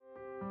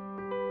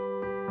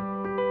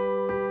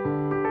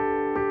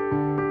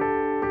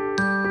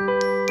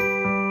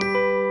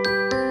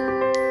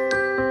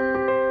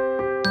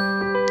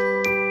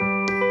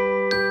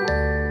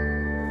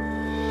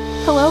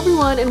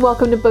everyone, and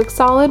welcome to Book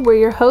Solid. We're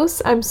your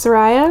hosts. I'm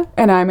Soraya.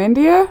 And I'm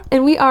India.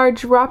 And we are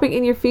dropping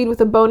in your feed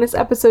with a bonus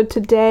episode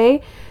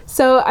today.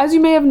 So, as you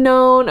may have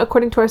known,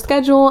 according to our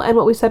schedule and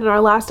what we said in our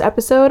last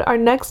episode, our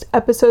next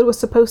episode was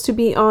supposed to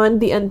be on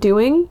The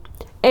Undoing.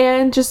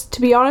 And just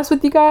to be honest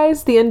with you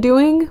guys, The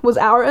Undoing was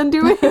our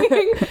undoing.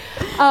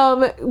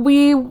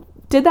 We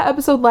did that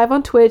episode live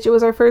on Twitch. It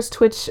was our first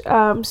Twitch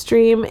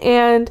stream,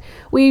 and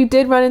we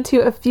did run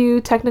into a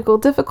few technical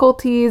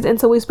difficulties,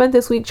 and so we spent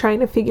this week trying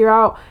to figure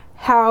out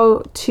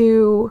how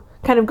to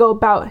kind of go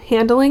about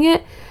handling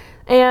it.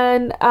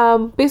 And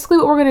basically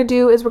what we're going to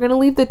do is we're going to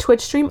leave the Twitch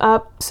stream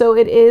up, so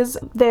it is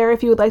there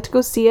if you would like to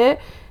go see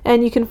it,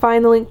 and you can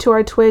find the link to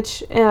our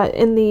Twitch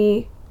in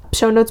the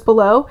show notes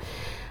below.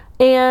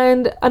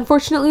 And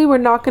unfortunately, we're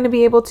not going to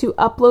be able to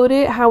upload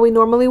it how we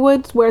normally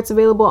would, where it's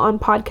available on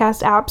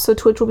podcast apps. So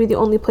Twitch will be the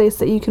only place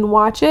that you can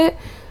watch it.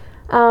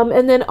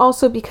 And then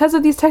also because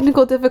of these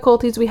technical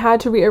difficulties, we had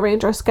to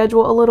rearrange our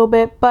schedule a little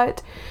bit.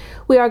 But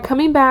we are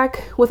coming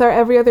back with our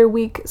every other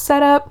week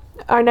setup.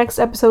 Our next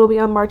episode will be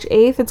on March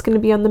 8th. It's going to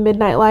be on the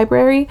Midnight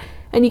Library.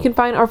 And you can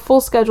find our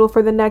full schedule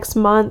for the next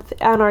month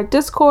on our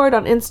Discord,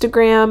 on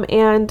Instagram,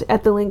 and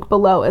at the link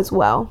below as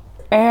well.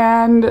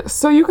 And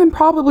so you can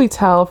probably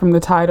tell from the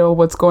title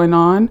what's going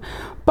on,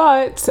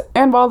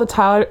 and while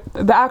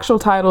the actual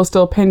title is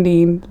still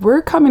pending,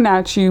 we're coming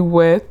at you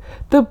with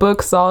the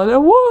Book Solid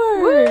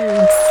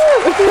Awards.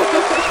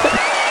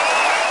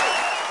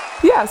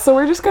 Yeah, so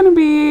we're just going to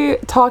be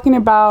talking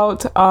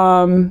about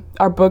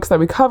our books that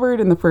we covered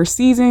in the first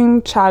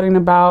season, chatting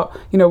about,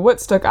 what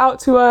stuck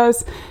out to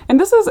us. And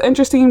this is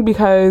interesting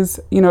because,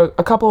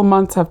 a couple of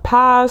months have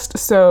passed,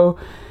 so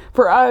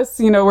for us,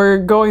 we're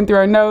going through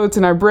our notes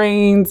and our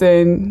brains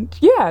and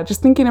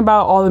just thinking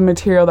about all the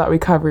material that we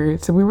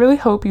covered. So we really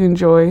hope you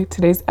enjoy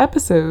today's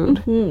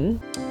episode.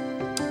 Mm-hmm.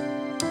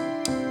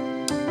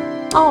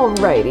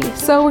 Alrighty,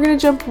 so we're going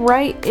to jump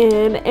right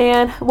in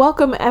and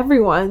welcome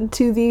everyone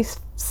to the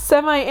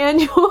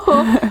semi-annual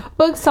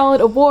Book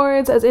Solid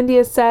Awards. As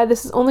India said,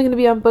 this is only going to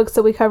be on books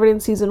that we covered in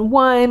season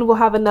 1. We'll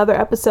have another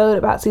episode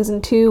about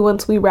season 2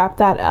 once we wrap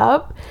that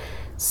up.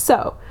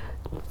 So,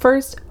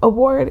 first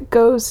award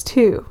goes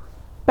to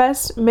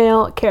Best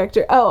Male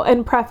Character. Oh,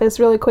 and preface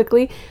really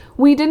quickly,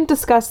 we didn't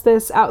discuss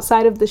this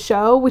outside of the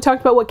show. We talked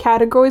about what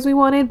categories we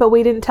wanted, but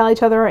we didn't tell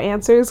each other our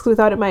answers because we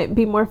thought it might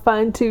be more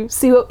fun to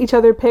see what each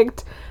other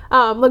picked,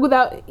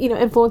 without,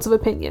 influence of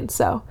opinion.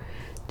 So,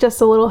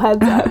 just a little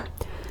heads up.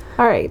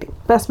 All right,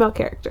 Best Male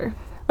Character.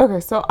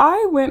 Okay, so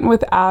I went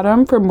with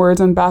Adam from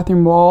Words on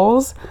Bathroom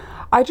Walls.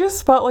 I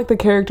just felt like the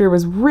character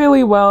was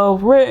really well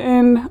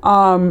written.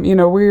 We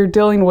were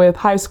dealing with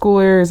high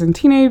schoolers and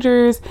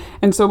teenagers,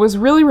 and so it was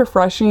really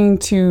refreshing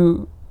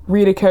to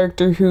read a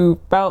character who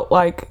felt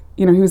like,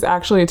 he was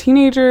actually a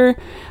teenager.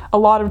 A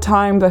lot of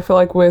times I feel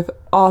like with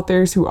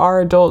authors who are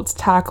adults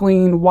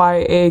tackling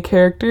YA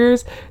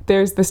characters,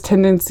 there's this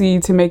tendency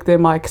to make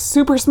them like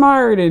super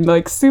smart and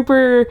like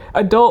super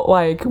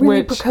adult-like.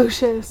 Really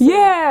precocious.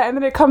 Yeah, and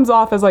then it comes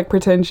off as like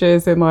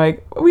pretentious and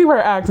like, we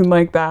were acting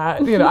like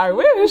that. I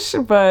wish,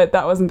 but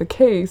that wasn't the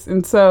case.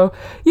 And so,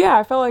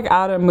 I felt like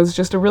Adam was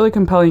just a really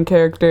compelling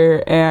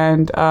character.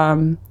 And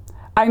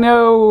I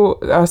know,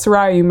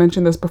 Soraya, you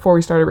mentioned this before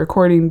we started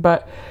recording,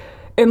 but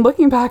in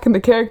looking back in the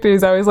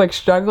characters, I was like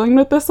struggling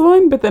with this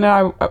one, but then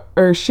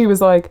she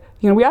was like,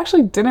 we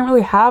actually didn't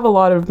really have a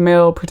lot of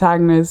male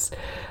protagonists.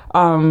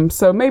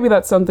 So maybe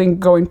that's something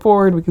going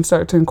forward we can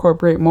start to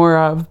incorporate more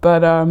of.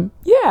 But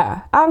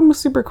Adam was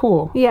super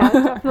cool. Yeah,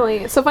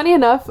 definitely. So funny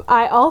enough,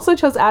 I also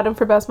chose Adam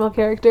for Best Male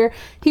Character.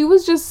 He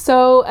was just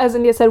so, as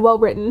India said, well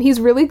written. He's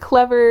really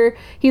clever.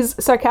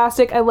 He's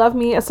sarcastic. I love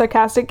me a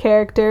sarcastic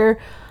character.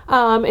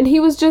 And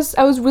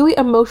I was really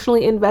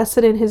emotionally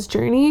invested in his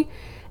journey.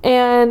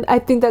 And I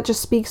think that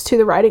just speaks to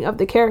the writing of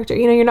the character.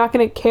 You're not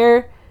going to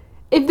care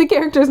if the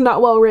character is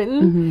not well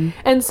written. Mm-hmm.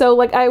 And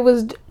so,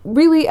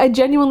 I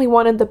genuinely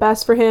wanted the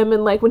best for him.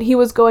 And, when he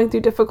was going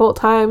through difficult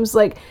times,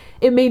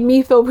 it made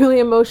me feel really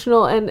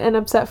emotional and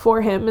upset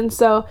for him. And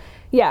so,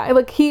 I'd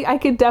want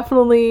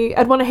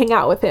to hang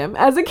out with him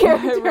as a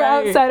character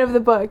right. Outside of the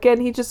book.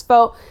 And he just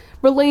felt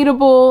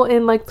relatable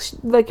and,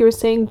 like you were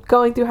saying,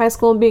 going through high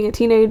school and being a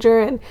teenager,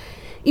 and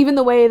even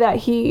the way that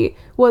he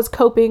was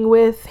coping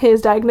with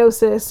his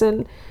diagnosis.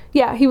 And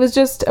he was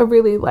just a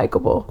really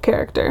likable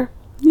character.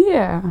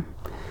 Yeah.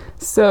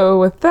 So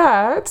with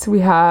that,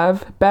 we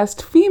have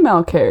Best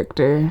Female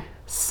Character.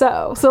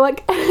 So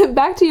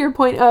back to your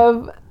point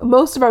of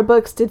most of our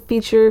books did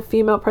feature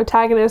female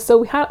protagonists, so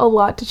we had a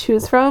lot to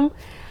choose from.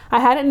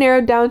 I had it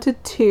narrowed down to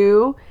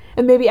 2,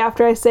 and maybe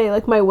after I say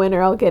my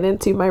winner, I'll get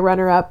into my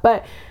runner-up,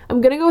 but I'm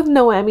gonna go with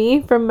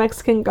Noemi from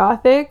Mexican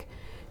Gothic.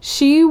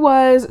 She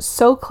was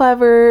so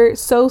clever,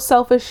 so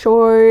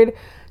self-assured,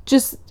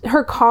 just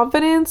her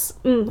confidence,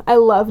 I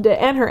loved it.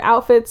 And her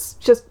outfits,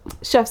 just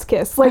chef's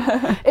kiss.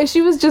 She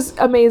was just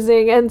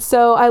amazing. And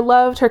so I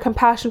loved her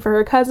compassion for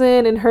her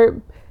cousin and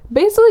her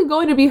basically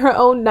going to be her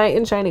own knight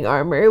in shining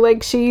armor.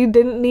 She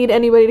didn't need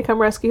anybody to come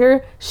rescue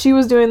her. She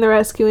was doing the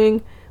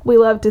rescuing. We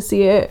love to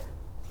see it.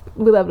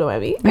 We love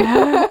Noemi.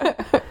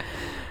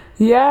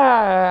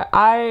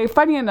 Yeah,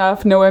 funny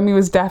enough, Noemi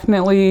was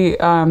definitely,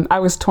 I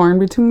was torn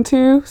between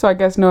two, so I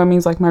guess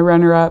Noemi's like my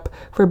runner-up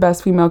for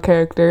best female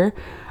character.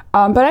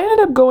 But I ended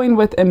up going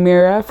with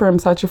Amira from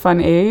Such a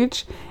Fun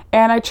Age,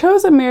 and I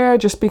chose Amira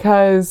just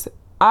because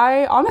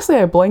I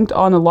blanked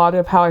on a lot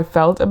of how I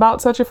felt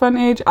about Such a Fun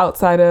Age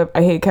outside of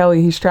I hate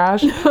Kelly, he's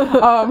trash.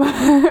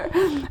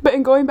 But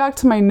in going back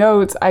to my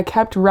notes, I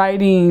kept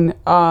writing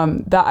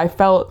that I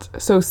felt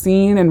so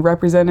seen and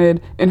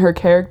represented in her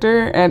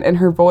character and in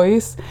her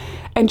voice.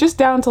 And just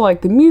down to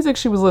like the music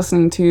she was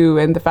listening to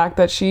and the fact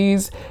that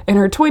she's in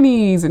her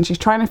 20s and she's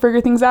trying to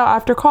figure things out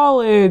after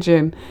college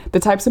and the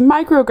types of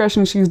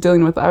microaggressions she's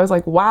dealing with. I was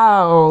like,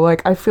 wow,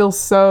 like I feel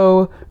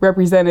so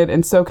represented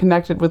and so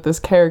connected with this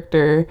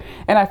character.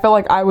 And I felt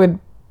like I would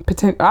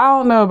I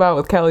don't know about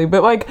with Kelly,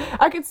 but like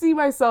I could see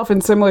myself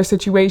in similar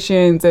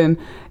situations and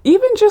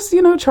even just,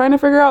 you know, trying to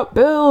figure out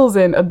bills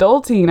and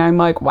adulting. I'm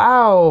like,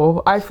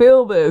 wow, I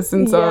feel this.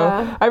 And so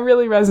I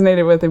really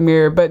resonated with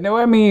Amir, but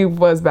Noemi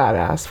was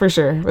badass for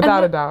sure,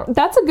 without a doubt.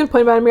 That's a good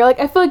point about Amir. Like,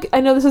 I feel like,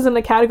 I know this isn't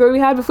a category we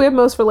had, but if we have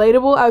most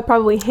relatable, I would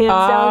probably hands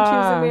down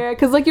choose Amir.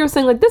 Because like you were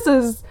saying, like this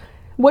is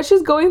what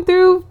she's going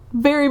through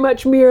very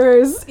much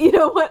mirrors, you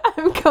know, what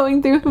I'm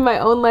going through in my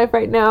own life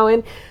right now.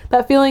 And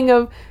that feeling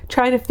of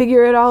trying to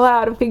figure it all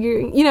out and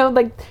figuring, you know,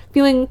 like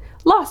feeling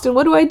lost and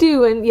what do I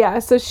do? And yeah,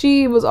 so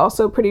she was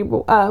also pretty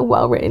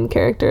well-written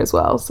character as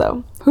well.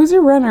 So who's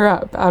your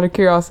runner-up out of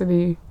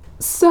curiosity?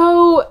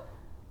 So,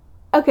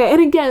 okay,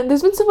 and again,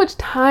 there's been so much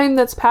time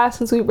that's passed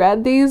since we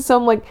read these. So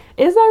I'm like,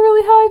 is that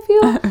really how I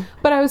feel?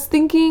 But I was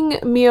thinking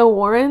Mia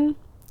Warren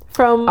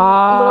from Little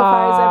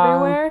Fires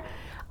Everywhere.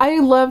 I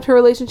loved her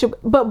relationship,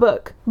 but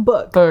book,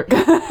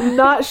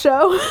 not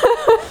show.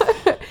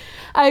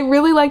 I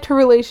really liked her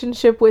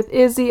relationship with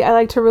Izzy. I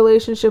liked her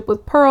relationship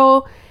with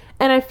Pearl.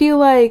 And I feel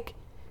like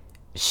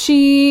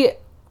she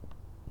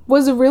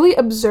was a really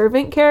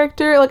observant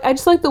character. Like, I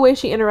just like the way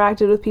she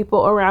interacted with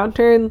people around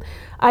her. And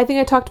I think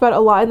I talked about it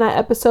a lot in that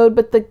episode,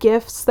 but the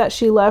gifts that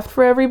she left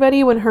for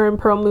everybody when her and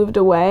Pearl moved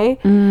away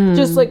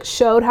just, like,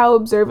 showed how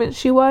observant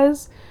she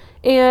was.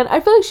 And I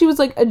feel like she was,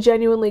 like, a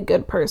genuinely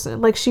good person.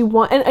 Like,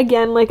 and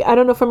again, like, I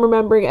don't know if I'm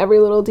remembering every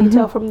little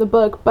detail from the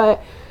book,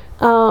 but,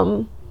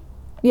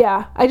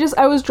 yeah,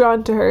 I was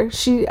drawn to her.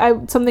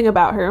 Something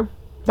about her.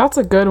 That's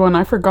a good one.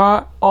 I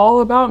forgot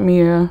all about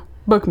Mia.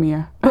 Book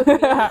Mia.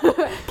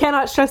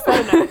 Cannot stress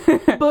that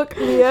enough. Book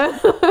Mia.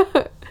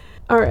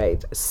 All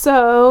right,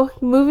 so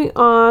moving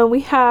on, we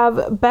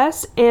have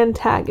Best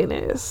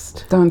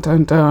Antagonist. Dun,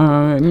 dun,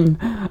 dun.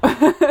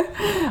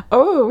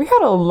 Oh, we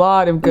had a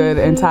lot of good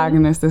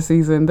antagonists this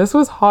season. This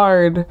was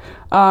hard.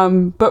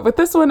 But with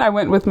this one, I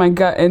went with my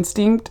gut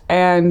instinct,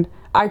 and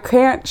I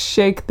can't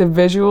shake the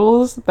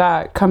visuals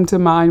that come to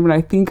mind when I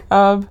think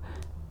of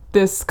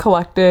this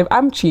collective.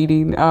 I'm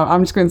cheating.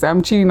 I'm just going to say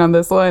I'm cheating on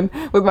this one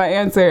with my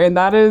answer, and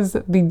that is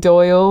the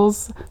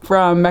Doyles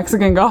from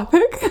Mexican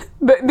Gothic.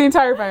 The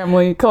entire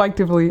family,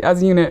 collectively,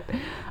 as a unit.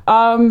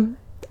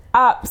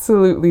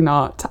 Absolutely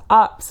not.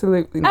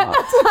 Absolutely not.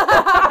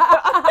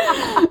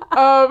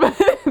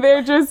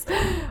 They're just,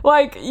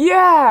 like,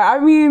 yeah, I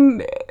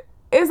mean,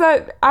 is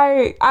that,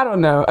 I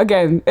don't know.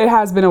 Again, it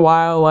has been a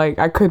while. Like,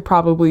 I could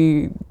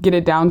probably get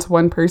it down to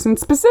one person.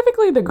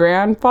 Specifically the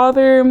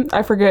grandfather.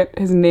 I forget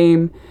his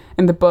name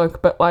in the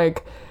book, but,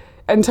 like,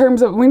 in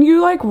terms of when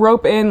you, like,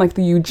 rope in, like,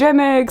 the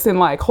eugenics and,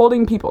 like,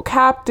 holding people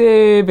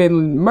captive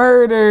and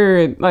murder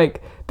and,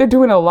 like, they're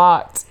doing a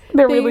lot.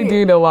 They're really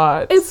doing a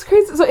lot. It's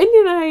crazy. So Indy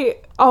and I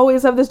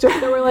always have this joke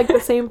that we're like the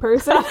same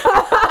person.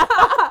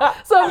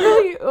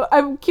 So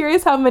I'm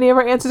curious how many of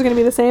our answers are going to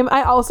be the same.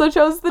 I also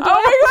chose the Doyles.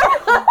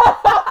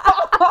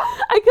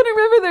 I couldn't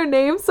remember their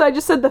names, so I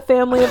just said the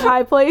family of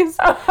High Place.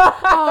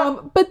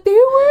 But they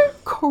were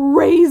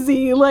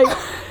crazy. Like,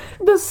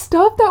 the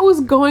stuff that was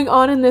going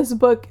on in this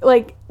book,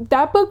 like,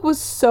 that book was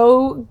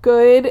so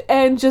good,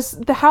 and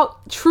just how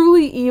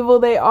truly evil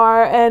they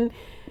are, and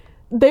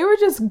they were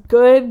just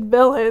good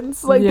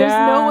villains. Like, there's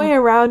no way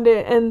around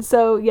it. And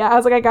so, yeah, I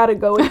was like, I gotta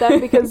go with them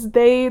because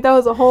that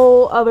was a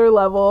whole other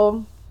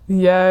level.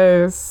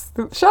 Yes.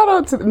 Shout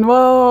out to,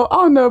 well, I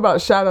don't know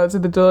about shout out to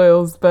the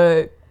Doyles,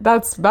 but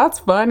that's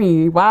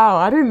funny. Wow,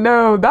 I didn't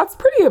know. That's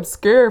pretty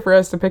obscure for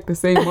us to pick the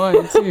same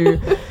one, too.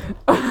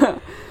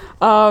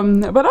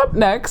 But up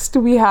next,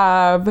 we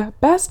have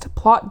Best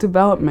Plot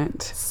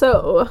Development.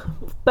 So,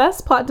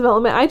 Best Plot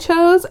Development, I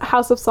chose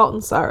House of Salt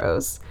and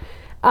Sorrows.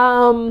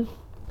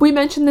 We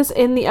mentioned this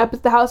in the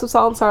House of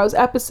Salt and Sorrows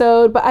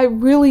episode, but I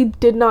really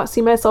did not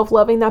see myself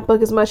loving that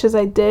book as much as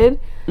I did.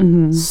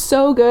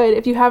 So good.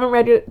 If you haven't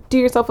read it, do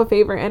yourself a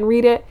favor and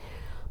read it.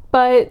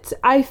 But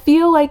I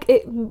feel like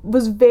it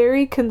was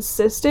very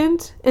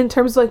consistent in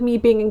terms of, like, me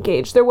being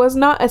engaged. There was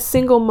not a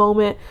single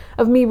moment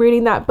of me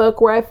reading that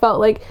book where I felt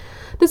like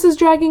this is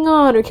dragging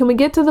on, or can we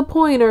get to the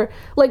point, or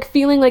like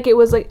feeling like it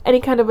was like any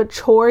kind of a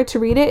chore to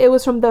read it. It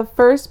was from the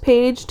first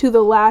page to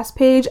the last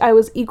page. I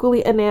was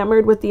equally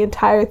enamored with the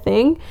entire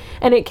thing,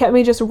 and it kept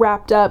me just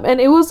wrapped up. And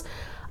it was,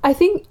 I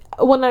think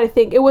well, not I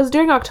think, it was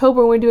during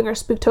October when we were doing our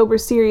Spooktober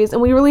series,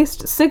 and we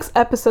released 6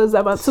 episodes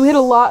that month, so we had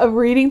a lot of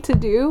reading to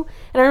do.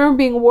 And I remember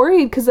being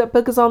worried because that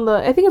book is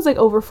I think it's like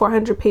over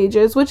 400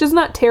 pages, which is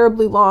not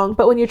terribly long,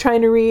 but when you're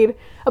trying to read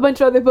a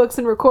bunch of other books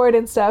and record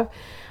and stuff,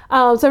 so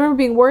I remember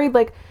being worried,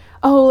 like,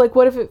 oh, like,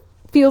 what if it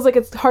feels like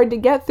it's hard to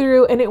get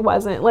through? And it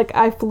wasn't. Like,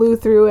 I flew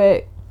through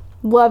it,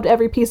 loved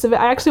every piece of it.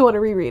 I actually want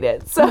to reread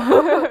it,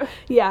 so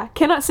yeah,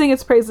 cannot sing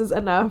its praises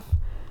enough.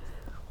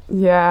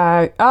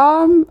 Yeah,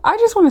 I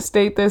just want to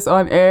state this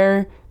on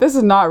air. This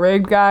is not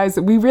rigged, guys.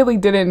 We really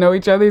didn't know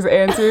each other's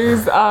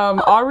answers.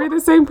 Are we the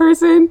same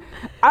person?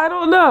 I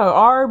don't know.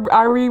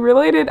 Are we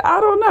related?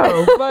 I don't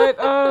know. But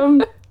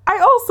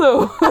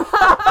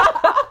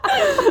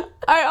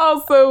I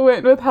also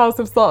went with House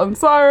of Salt and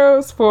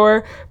Sorrows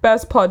for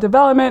best plot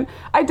development.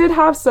 I did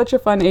have Such a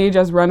Fun Age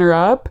as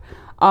runner-up.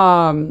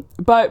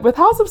 But with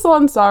House of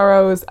Salt and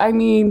Sorrows, I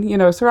mean, you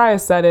know, Soraya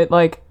said it,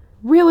 like,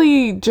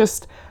 really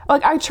just,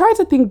 like, I tried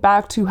to think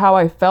back to how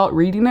I felt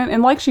reading it,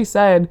 and like she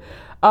said,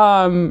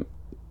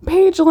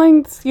 page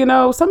lengths, you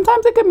know,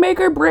 sometimes it can make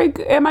or break,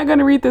 am I going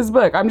to read this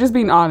book? I'm just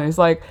being honest,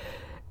 like.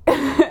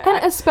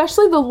 And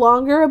especially the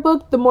longer a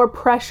book, the more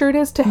pressure it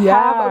is to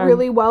have a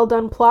really well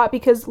done plot,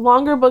 because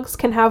longer books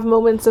can have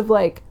moments of,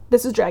 like,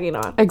 this is dragging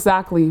on.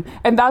 Exactly.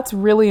 And that's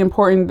really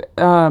important.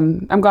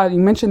 I'm glad you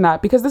mentioned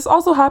that, because this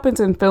also happens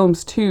in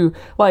films too.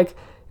 Like,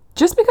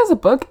 just because a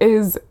book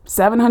is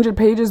 700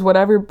 pages,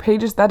 whatever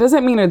pages, that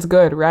doesn't mean it's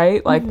good,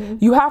 right? Like,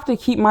 you have to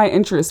keep my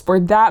interest for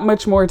that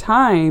much more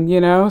time, you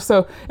know?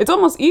 So it's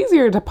almost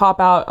easier to pop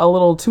out a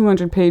little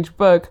 200-page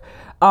book.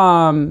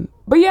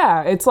 But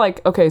yeah, it's like,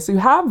 okay, so you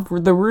have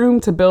the room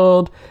to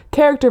build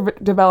character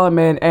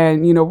development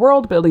and, you know,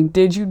 world building.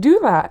 Did you do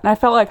that? And I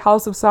felt like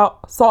House of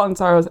Salt and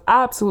Sorrows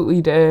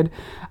absolutely did.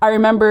 I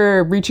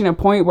remember reaching a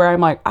point where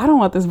I'm like, I don't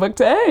want this book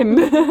to end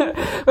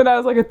when I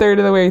was like a third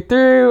of the way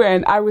through,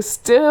 and I was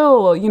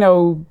still, you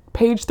know,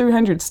 page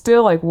 300,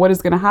 still like, what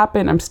is going to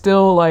happen? I'm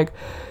still like,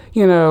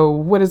 you know,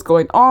 what is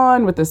going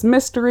on with this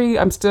mystery?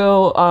 I'm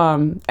still,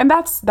 and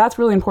that's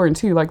really important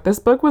too. Like, this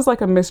book was like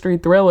a mystery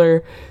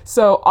thriller.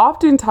 So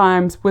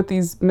oftentimes with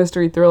these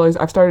mystery thrillers,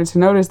 I've started to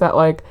notice that,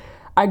 like,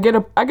 I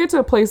get to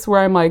a place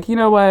where I'm like, you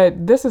know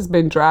what, this has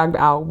been dragged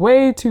out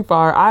way too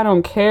far. I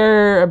don't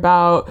care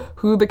about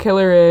who the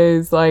killer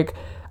is. Like,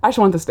 I just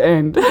want this to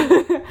end.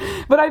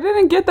 But I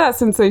didn't get that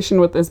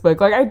sensation with this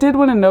book. Like, I did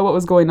want to know what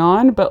was going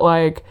on, but,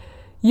 like,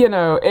 you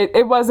know,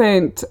 it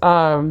wasn't,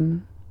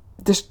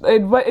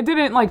 it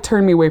didn't, like,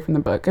 turn me away from the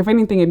book. If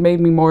anything, it made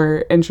me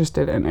more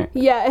interested in it.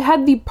 Yeah, it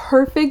had the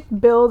perfect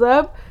build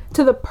up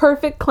to the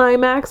perfect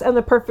climax and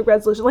the perfect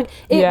resolution. Like,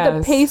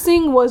 the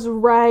pacing was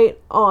right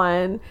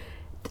on.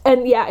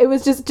 And yeah, it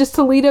was just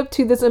to lead up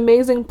to this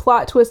amazing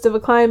plot twist of a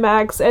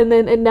climax, and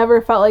then it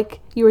never felt like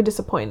you were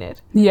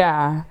disappointed.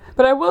 Yeah.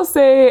 But I will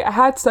say I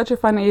had Such a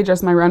Fun Age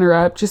as my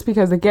runner-up, just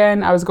because,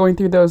 again, I was going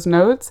through those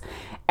notes.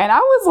 And I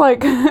was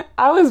like,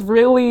 I was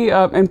really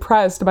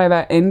impressed by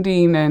that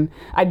ending, and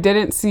I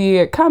didn't see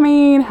it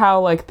coming,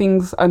 how, like,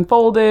 things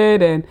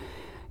unfolded, and,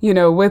 you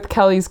know, with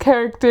Kelly's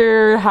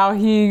character, how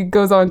he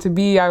goes on to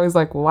be, I was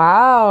like,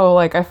 wow,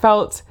 like, I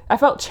felt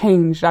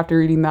changed after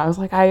reading that. I was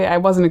like, I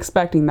wasn't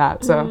expecting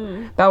that.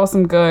 So that was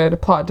some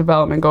good plot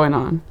development going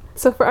on.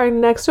 So for our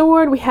next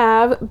award, we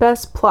have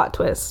Best Plot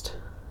Twist.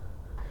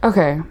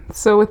 Okay,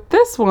 so with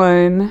this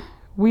one,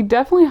 we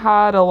definitely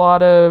had a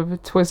lot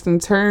of twists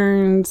and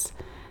turns.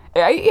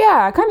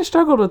 I kind of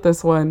struggled with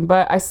this one,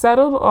 but I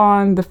settled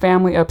on The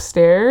Family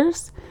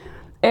Upstairs,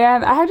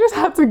 and I just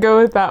have to go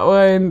with that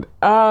one.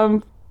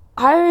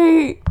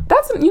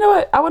 You know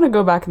what? I want to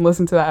go back and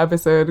listen to that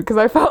episode, because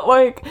I felt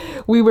like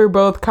we were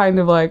both kind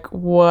of like,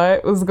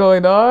 what was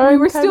going on? We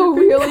were still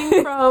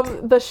reeling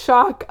from the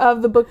shock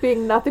of the book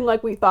being nothing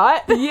like we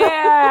thought.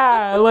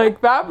 Yeah,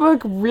 like, that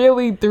book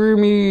really threw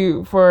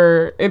me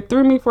for a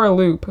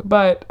loop.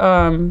 But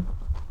I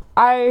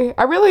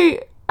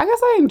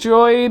guess I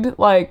enjoyed,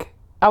 like,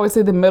 I would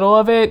say the middle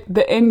of it.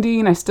 The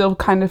ending, I still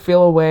kind of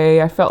feel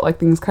away. I felt like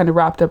things kind of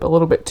wrapped up a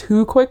little bit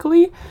too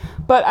quickly.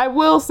 But I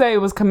will say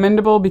it was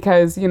commendable,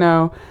 because, you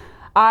know,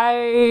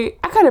 I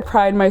kind of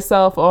pride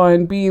myself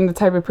on being the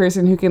type of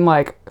person who can,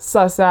 like,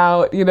 suss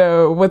out, you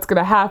know, what's going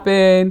to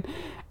happen.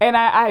 And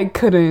I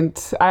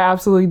couldn't. I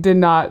absolutely did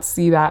not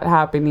see that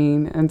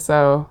happening. And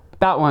so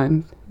that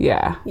one,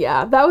 yeah.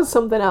 Yeah, that was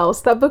something else.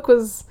 That book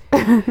was,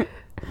 if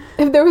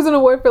there was an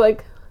award for,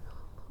 like,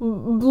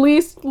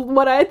 least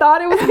what I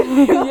thought it was going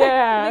to be. Like,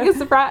 yeah. biggest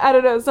surprise, I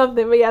don't know,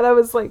 something. But yeah, that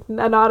was, like,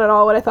 not at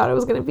all what I thought it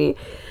was going to be.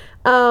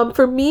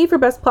 For me, for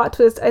Best Plot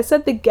Twist, I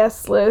said The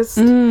Guest List.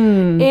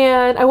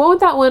 And I went with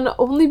that one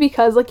only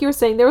because, like you were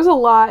saying, there was a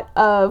lot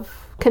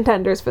of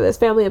contenders for this.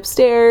 Family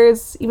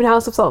Upstairs, even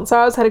House of Salt and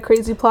Sorrows had a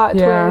crazy plot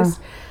twist.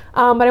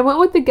 But I went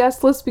with The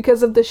Guest List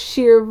because of the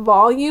sheer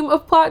volume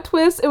of plot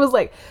twists. It was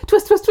like,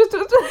 twist, twist, twist,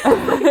 twist.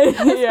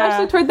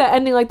 Especially toward that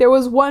ending. Like, there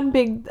was one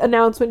big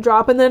announcement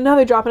drop, and then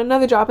another drop, and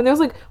another drop, and there was,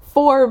 like,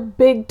 4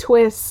 big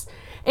twists.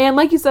 And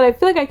like you said, I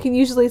feel like I can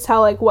usually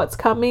tell, like, what's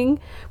coming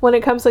when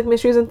it comes to, like,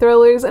 mysteries and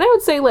thrillers. And I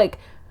would say, like,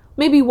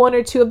 maybe one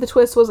or two of the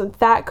twists wasn't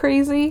that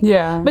crazy.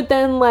 Yeah. But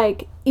then,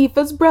 like,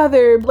 Aoife's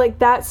brother, like,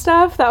 that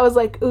stuff, that was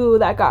like, ooh,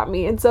 that got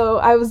me. And so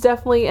I was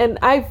definitely, and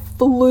I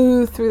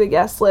flew through the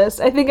guest list.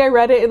 I think I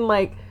read it in,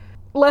 like,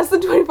 less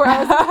than 24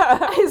 hours.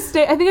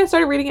 I think I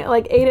started reading it at,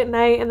 like, 8 at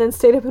night and then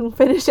stayed up and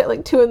finished at,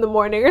 like, 2 in the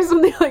morning or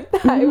something like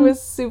that. Mm-hmm. It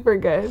was super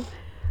good.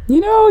 You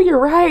know, you're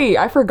right.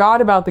 I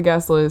forgot about the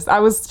guest list. I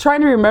was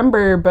trying to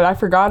remember, but I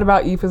forgot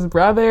about Aoife's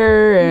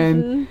brother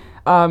and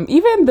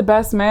even the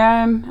best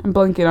man. I'm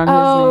blanking on his name.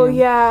 Oh,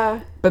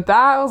 yeah. But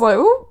that was like,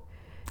 ooh.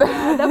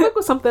 Yeah, that book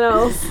was something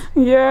else.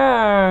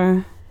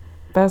 Yeah.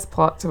 Best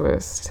plot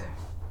twist.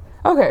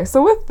 Okay,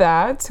 so with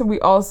that, we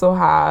also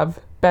have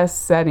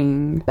best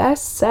setting.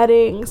 Best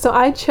setting. So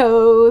I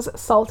chose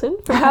Sultan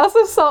from House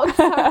of Salt and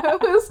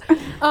Sorrows. And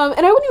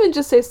I wouldn't even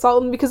just say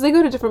Sultan because they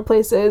go to different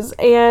places.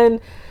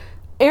 And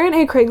Erin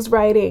A. Craig's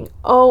writing,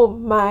 oh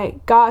my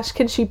gosh,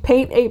 can she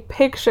paint a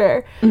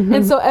picture? Mm-hmm.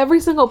 And so every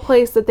single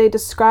place that they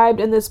described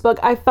in this book,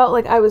 I felt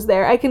like I was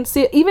there. I can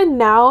see it. Even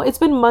now, it's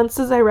been months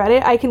since I read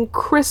it, I can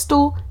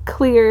crystal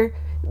clear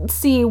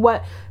see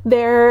what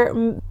their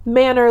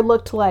manor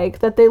looked like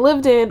that they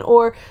lived in,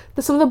 or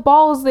some of the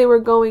balls they were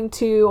going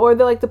to, or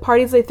the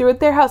parties they threw at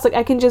their house. Like,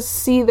 I can just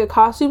see the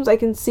costumes, I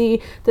can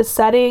see the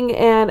setting,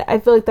 and I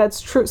feel like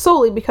that's true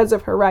solely because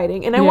of her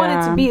writing. And I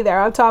wanted to be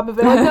there on top of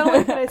it. Like, not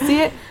only did I see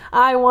it,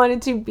 I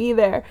wanted to be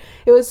there.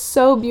 It was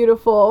so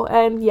beautiful,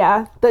 and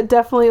yeah, that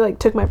definitely like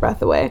took my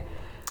breath away.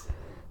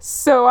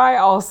 So I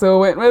also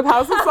went with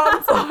House of Salt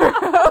and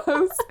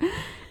Sorrows.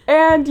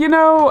 And, you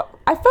know,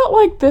 I felt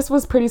like this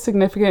was pretty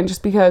significant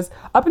just because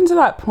up until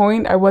that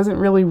point, I wasn't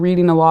really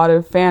reading a lot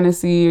of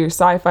fantasy or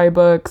sci-fi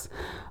books.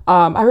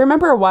 I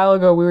remember a while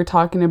ago we were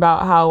talking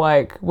about how,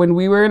 like, when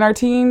we were in our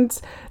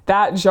teens,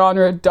 that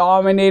genre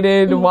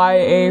dominated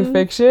YA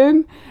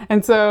fiction.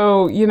 And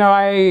so, you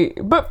know,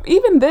 but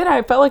even then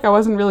I felt like I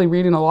wasn't really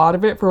reading a lot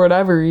of it for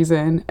whatever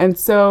reason. And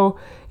so,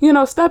 you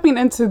know, stepping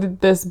into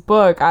this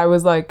book, I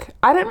was like,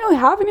 I didn't really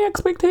have any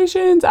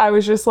expectations. I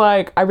was just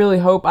like, I really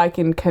hope I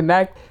can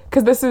connect,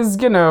 because this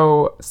is, you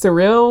know,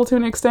 surreal to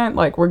an extent.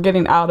 Like, we're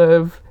getting out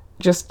of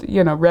just,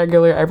 you know,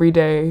 regular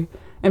everyday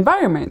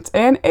environment.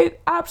 And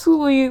it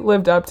absolutely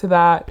lived up to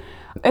that.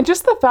 And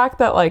just the fact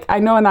that, like, I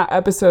know in that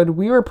episode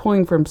we were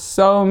pulling from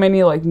so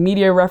many like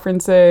media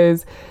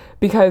references,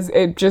 because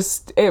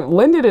it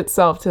lended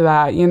itself to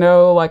that, you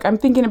know. Like, I'm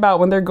thinking about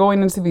when they're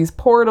going into these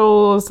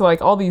portals to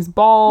like all these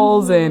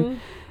balls,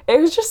 and it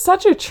was just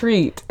such a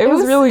treat. It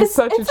was really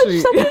such a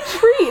treat. Such a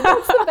treat.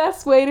 That's the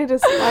best way to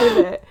describe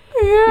it.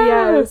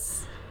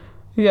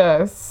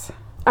 Yes.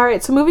 All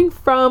right, so moving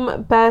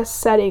from best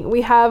setting,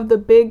 we have The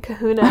Big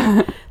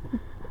Kahuna.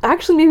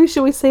 Actually, maybe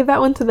should we save that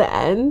one to the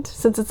end,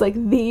 since it's like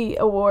the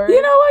award?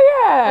 You know what?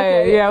 Yeah.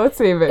 Okay. Yeah, let's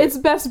save it. It's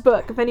best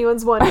book, if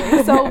anyone's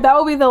wondering. So that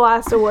will be the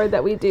last award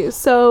that we do.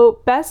 So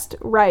best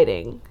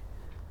writing.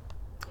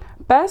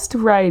 Best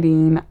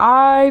writing,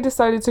 I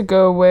decided to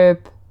go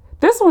with,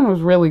 this one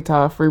was really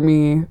tough for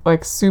me,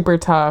 like super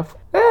tough.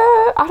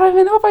 I don't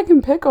even know if I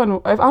can pick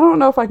on, I don't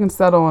know if I can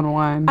settle on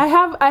one. I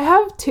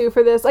have two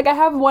for this. Like, I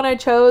have one I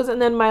chose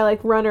and then my like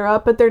runner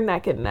up, but they're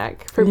neck and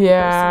neck for me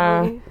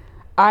personally.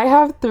 I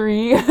have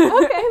three.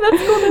 Okay,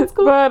 that's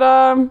cool.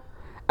 But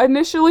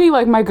initially,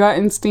 like, my gut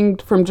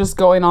instinct from just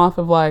going off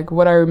of like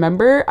what I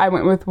remember, I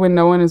went with When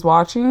No One Is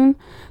Watching,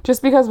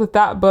 just because with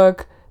that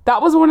book,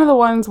 that was one of the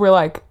ones where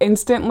like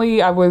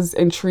instantly I was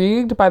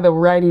intrigued by the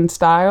writing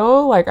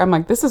style. Like, I'm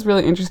like, this is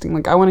really interesting.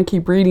 Like, I want to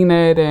keep reading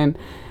it, and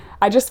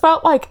I just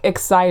felt like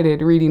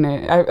excited reading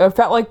it. I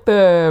felt like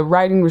the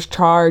writing was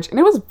charged, and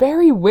it was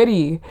very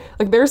witty.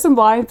 Like, there's some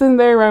lines in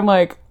there where I'm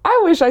like,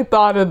 I wish I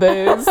thought of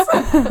this.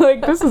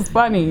 Like, this is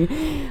funny.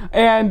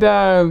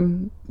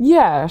 And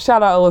yeah,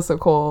 shout out Alyssa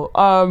Cole.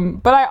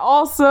 But I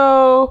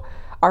also,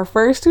 our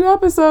first two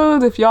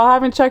episodes, if y'all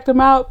haven't checked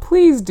them out,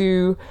 please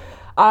do.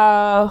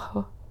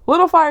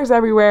 Little Fires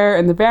Everywhere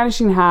and The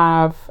Vanishing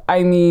Half,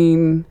 I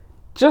mean,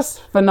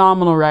 just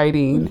phenomenal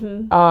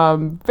writing.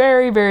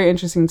 Very, very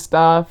interesting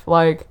stuff.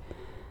 Like,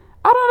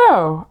 I don't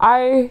know.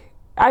 I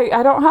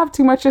don't have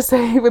too much to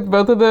say with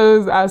both of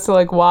those as to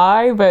like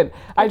why, but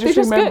I just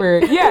remember,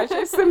 yeah, it's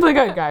just simply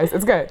good, guys.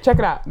 It's good. Check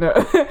it out. No,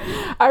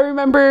 I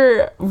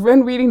remember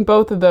when reading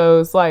both of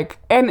those, like,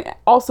 and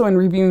also in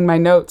reviewing my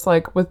notes,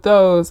 like with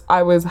those,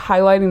 I was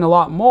highlighting a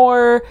lot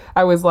more.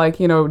 I was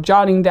like, you know,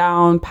 jotting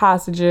down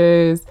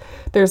passages.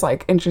 There's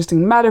like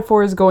interesting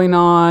metaphors going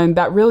on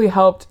that really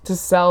helped to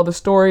sell the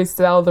story,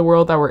 sell the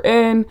world that we're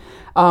in.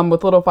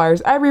 With Little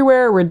Fires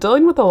Everywhere, we're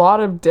dealing with a lot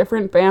of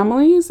different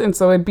families, and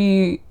so it'd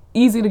be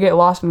easy to get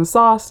lost in the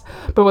sauce.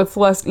 But with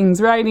Celeste Ng's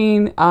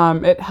writing,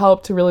 it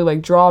helped to really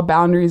like draw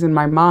boundaries in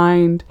my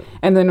mind.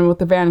 And then with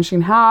The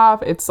Vanishing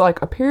Half, it's like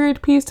a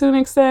period piece to an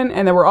extent,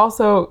 and then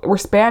we're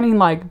spanning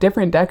like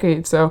different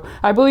decades. So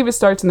I believe it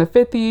starts in the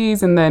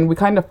 50s, and then we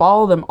kind of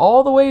follow them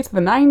all the way to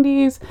the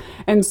 90s.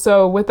 And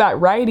so with that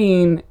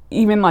writing,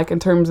 even like in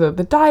terms of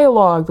the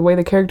dialogue, the way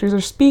the characters are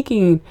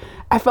speaking,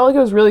 I felt like it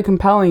was really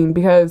compelling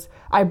because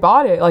I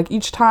bought it. Like,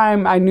 each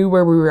time I knew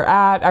where we were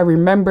at, I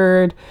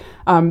remembered.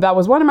 That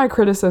was one of my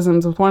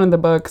criticisms with one of the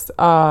books.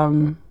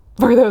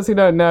 for those who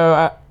don't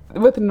know,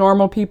 with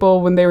normal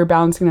people, when they were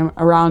bouncing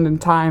around in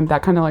time,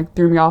 that kind of like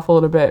threw me off a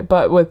little bit.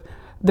 But with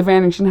The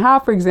Vanishing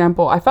Half, for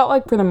example, I felt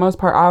like for the most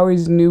part, I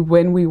always knew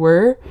when we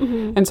were.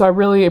 And so I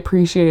really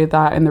appreciated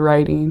that in the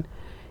writing.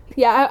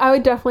 Yeah, I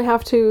would definitely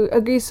have to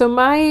agree. So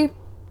my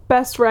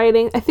best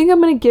writing, I think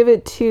I'm going to give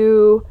it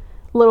to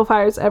Little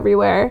Fires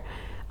Everywhere.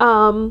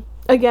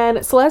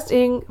 Again, Celeste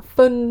Ng,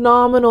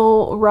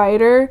 phenomenal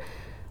writer.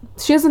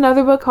 She has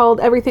another book called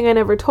Everything I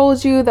Never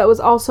Told You that was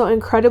also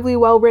incredibly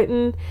well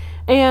written.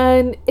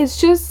 And it's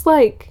just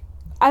like,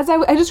 I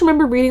just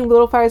remember reading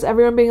Little Fires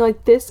Everywhere and being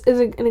like, this is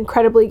an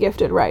incredibly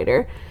gifted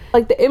writer.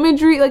 Like the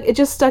imagery, like it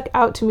just stuck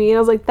out to me. And I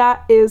was like,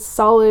 that is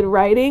solid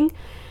writing.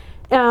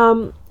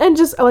 And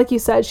just like you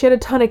said, she had a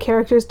ton of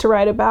characters to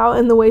write about,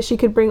 and the way she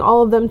could bring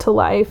all of them to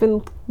life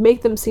and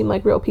make them seem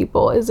like real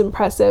people is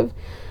impressive.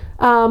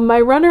 My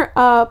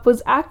runner-up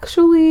was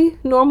actually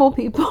Normal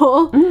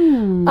People.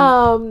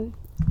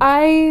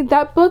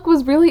 That book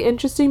was really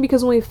interesting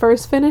because when we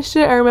first finished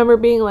it, I remember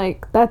being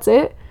like, that's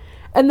it.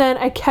 And then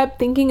I kept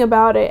thinking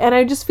about it, and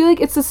I just feel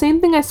like it's the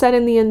same thing I said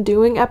in the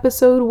Undoing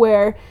episode,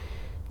 where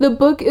the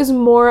book is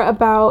more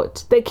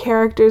about the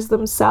characters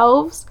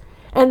themselves,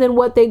 and then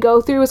what they go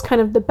through is kind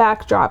of the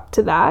backdrop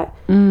to that.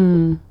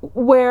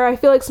 Where I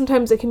feel like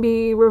sometimes it can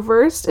be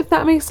reversed, if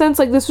that makes sense.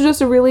 Like, this was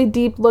just a really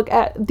deep look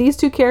at these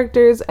two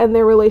characters and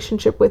their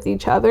relationship with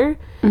each other.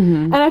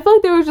 And I feel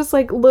like there was just,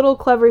 like, little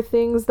clever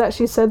things that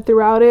she said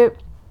throughout it.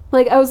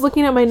 Like, I was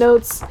looking at my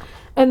notes,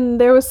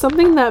 and there was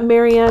something that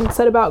Marianne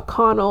said about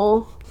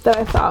Connell that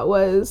I thought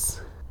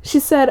was... She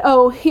said,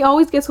 oh, he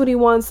always gets what he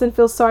wants and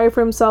feels sorry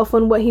for himself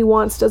when what he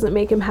wants doesn't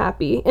make him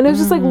happy. And it was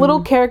just like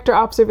little character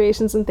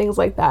observations and things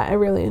like that. I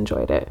really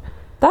enjoyed it.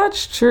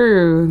 That's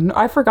true.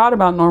 I forgot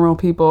about Normal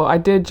People. I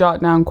did jot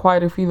down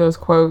quite a few of those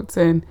quotes.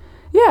 And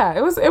yeah,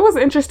 it was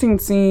interesting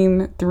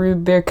seeing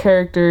through their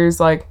characters.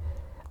 Like,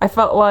 I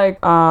felt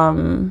like,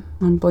 I'm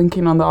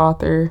blanking on the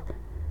author.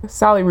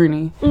 Sally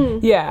Rooney.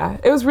 Yeah,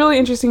 it was really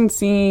interesting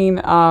seeing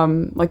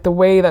like the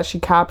way that she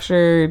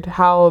captured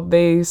how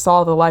they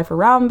saw the life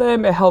around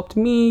them. It helped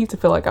me to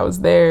feel like I was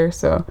there.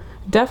 So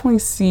definitely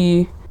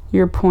see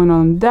your point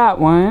on that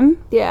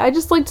one. Yeah, I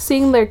just liked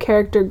seeing their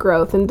character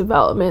growth and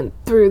development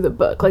through the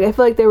book. Like, I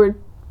feel like they were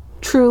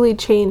truly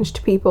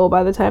changed people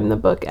by the time the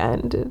book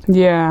ended.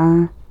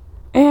 Yeah.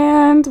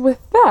 And with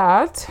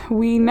that,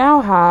 we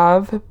now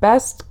have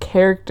Best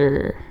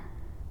Character.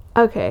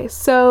 Okay,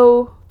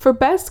 so for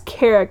Best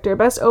Character,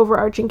 Best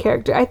Overarching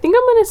Character, I think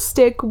I'm going to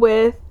stick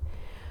with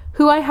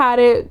who I had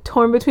it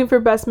torn between for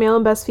Best Male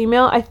and Best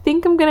Female. I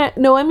think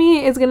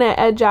Noemi is going to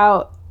edge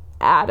out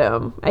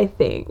Adam, I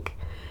think.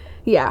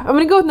 Yeah, I'm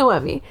going to go with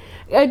Noemi.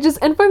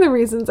 And for the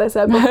reasons I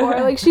said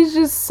before, like, she's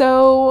just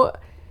so...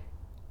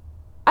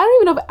 I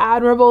don't even know if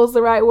admirable is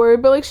the right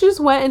word, but like, she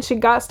just went and she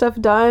got stuff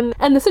done,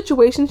 and the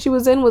situation she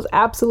was in was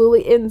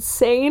absolutely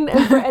insane.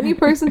 And for any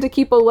person to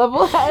keep a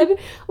level head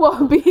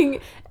while being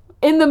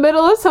in the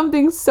middle of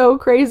something so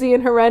crazy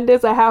and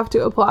horrendous, I have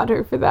to applaud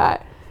her for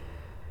that.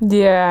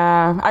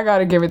 Yeah, I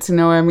gotta give it to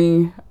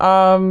Noemi.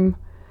 Yeah,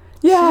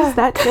 she's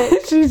that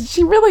chick.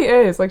 she really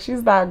is. Like,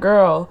 she's that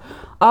girl.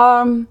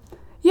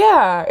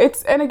 Yeah,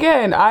 and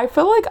again, I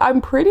feel like I'm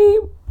pretty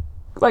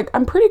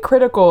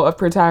critical of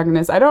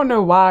protagonists. I don't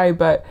know why,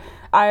 but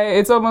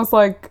it's almost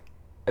like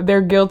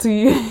they're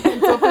guilty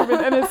until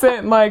proven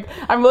innocent. Like,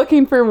 I'm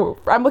looking for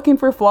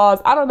flaws.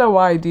 I don't know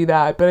why I do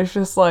that, but it's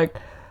just like,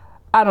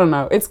 I don't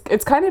know.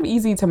 It's kind of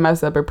easy to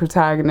mess up a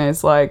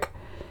protagonist. Like,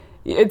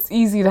 it's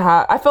easy to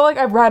have... I feel like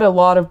I've read a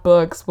lot of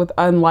books with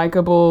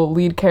unlikable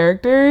lead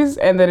characters,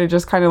 and then it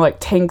just kind of like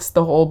tanks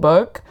the whole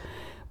book.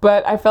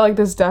 But I felt like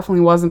this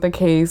definitely wasn't the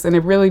case, and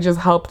it really just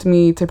helped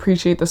me to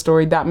appreciate the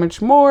story that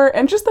much more.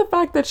 And just the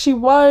fact that she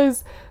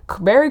was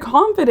very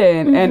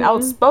confident and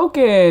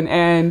outspoken,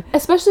 and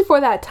especially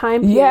for that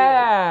time period.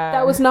 Yeah.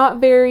 That was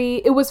not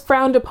it was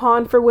frowned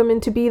upon for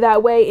women to be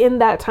that way in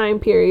that time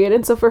period.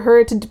 And so for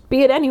her to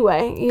be it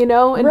anyway, you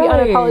know, and be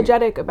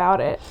unapologetic about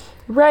it.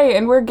 Right,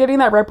 and we're getting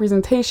that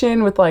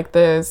representation with like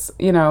this,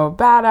 you know,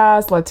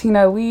 badass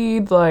Latina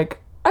lead. Like,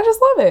 I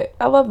just love it.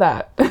 I love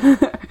that.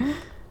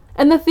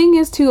 And the thing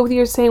is, too, what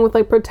you're saying with,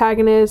 like,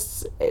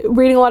 protagonists,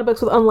 reading a lot of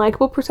books with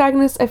unlikable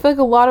protagonists, I feel like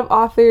a lot of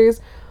authors,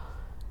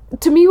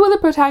 to me, with a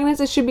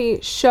protagonist, it should be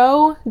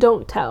show,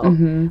 don't tell.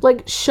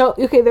 Like, show,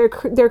 okay, they're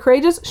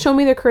courageous, show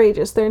me they're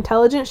courageous. They're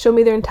intelligent, show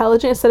me they're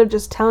intelligent, instead of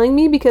just telling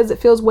me, because it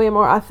feels way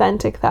more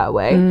authentic that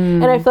way.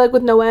 And I feel like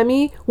with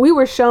Noemi, we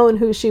were shown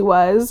who she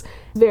was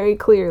very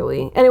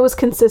clearly, and it was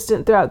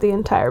consistent throughout the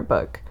entire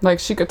book. Like,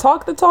 she could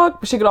talk the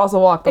talk, but she could also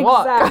walk the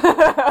walk.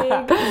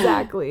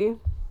 Exactly.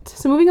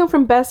 So moving on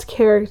from Best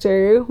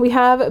Character, we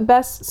have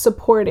Best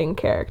Supporting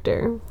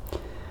Character.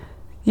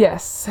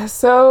 Yes.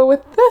 So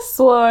with this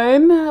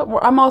one,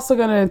 I'm also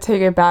going to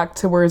take it back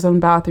to Words on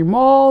Bathroom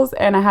Walls,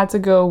 and I had to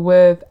go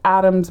with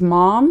Adam's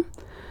mom.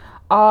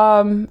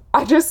 I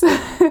just,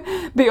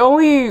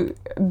 the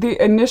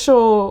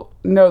initial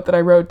note that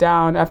I wrote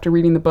down after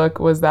reading the book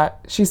was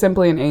that she's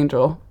simply an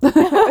angel.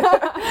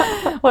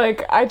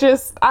 Like, I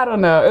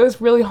don't know. It was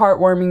really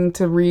heartwarming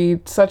to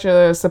read such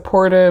a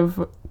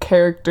supportive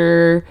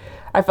character.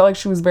 I felt like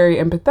she was very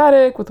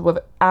empathetic with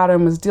what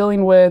Adam was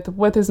dealing with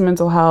his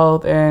mental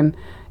health and,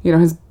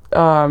 his,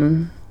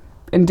 and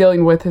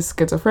dealing with his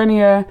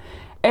schizophrenia.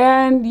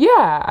 And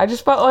yeah, I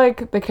just felt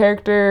like the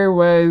character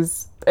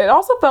it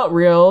also felt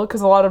real,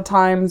 because a lot of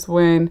times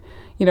when,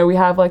 we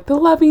have like the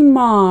loving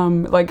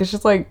mom, like it's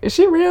just like, is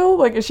she real?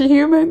 Like, is she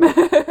human?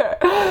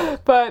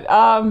 But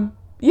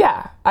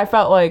yeah, I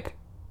felt like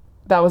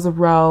that was a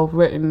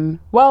well-written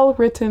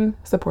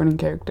supporting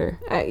character.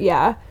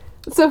 Yeah.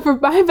 So for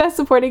my best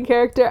supporting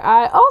character,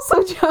 I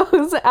also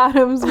chose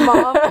Adam's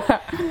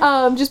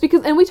mom. Just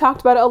because, and we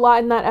talked about it a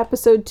lot in that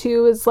episode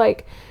too, is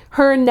like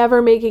her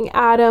never making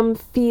Adam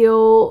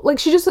feel like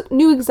she just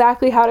knew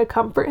exactly how to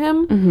comfort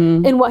him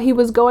in what he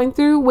was going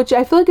through, which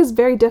I feel like is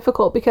very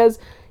difficult because,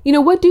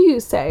 what do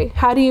you say?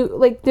 How do you,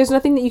 like, there's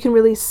nothing that you can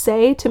really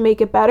say to make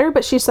it better,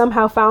 but she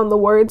somehow found the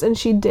words, and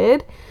she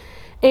did.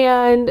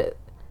 And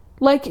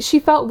like,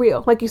 she felt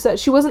real. Like you said,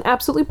 she wasn't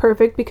absolutely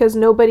perfect, because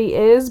nobody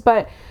is,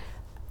 but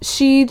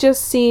she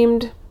just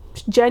seemed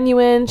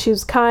genuine. She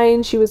was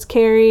kind. She was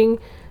caring.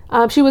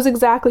 She was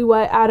exactly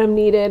what Adam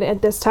needed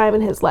at this time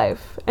in his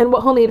life, and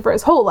what he'll need for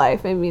his whole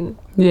life. I mean,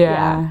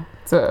 yeah.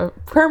 It's a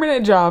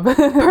permanent job.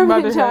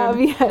 Permanent job,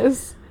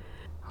 yes.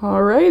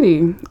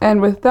 Alrighty.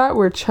 And with that,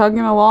 we're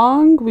chugging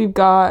along. We've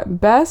got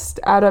best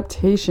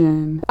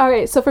adaptation. All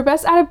right. So for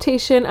best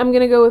adaptation, I'm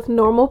going to go with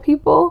Normal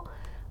People.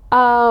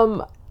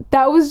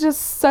 That was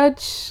just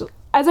such,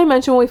 as I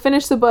mentioned, when we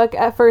finished the book,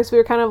 at first we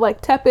were kind of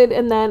like tepid,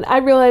 and then I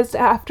realized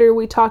after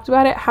we talked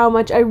about it how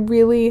much I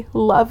really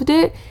loved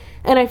it,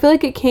 and I feel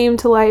like it came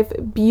to life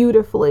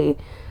beautifully.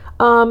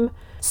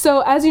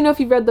 So as you know, if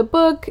you've read the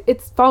book,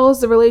 it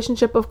follows the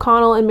relationship of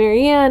Connell and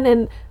Marianne,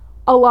 and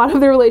a lot of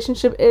their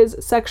relationship is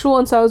sexual,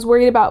 and so I was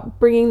worried about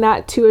bringing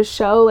that to a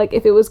show, like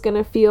if it was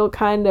gonna feel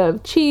kind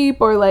of cheap,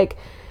 or like,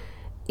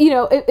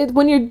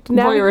 when you're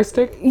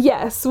voyeuristic.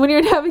 Yes, when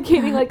you're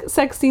navigating like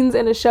sex scenes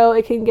in a show,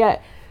 it can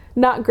get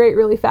not great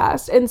really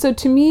fast. And so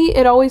to me,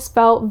 it always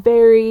felt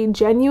very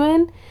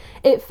genuine.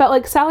 It felt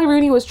like Sally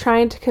Rooney was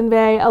trying to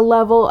convey a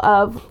level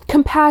of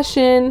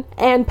compassion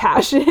and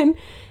passion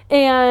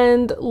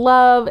and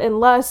love and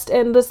lust,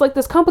 and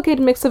this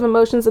complicated mix of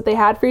emotions that they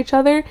had for each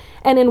other.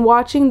 And in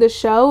watching the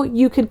show,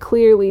 you could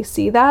clearly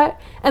see that,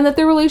 and that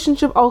their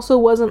relationship also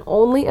wasn't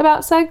only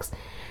about sex.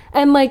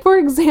 And like, for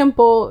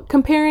example,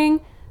 comparing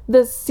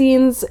the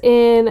scenes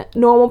in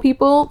Normal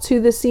People to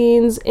the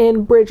scenes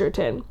in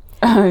Bridgerton.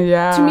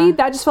 Yeah. To me,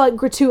 that just felt like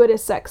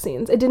gratuitous sex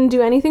scenes. It didn't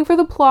do anything for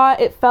the plot.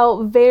 It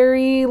felt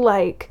very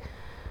like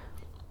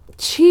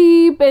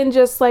cheap and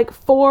just like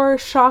for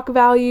shock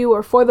value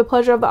or for the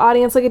pleasure of the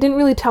audience. Like, it didn't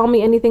really tell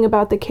me anything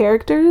about the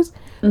characters.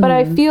 But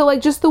I feel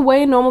like just the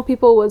way Normal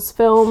People was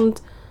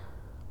filmed,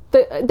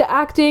 the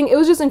acting, it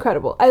was just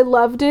incredible. I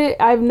loved it.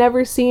 I've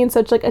never seen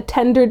such like a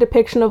tender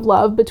depiction of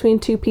love between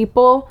two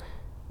people.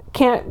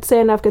 Can't say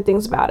enough good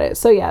things about it.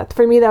 So yeah,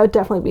 for me, that would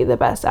definitely be the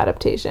best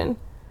adaptation.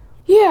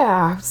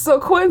 Yeah, so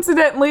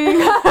coincidentally,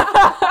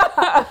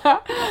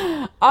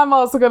 I'm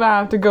also gonna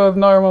have to go with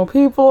Normal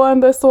People on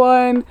this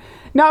one.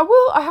 Now,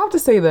 I have to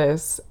say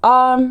this.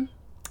 So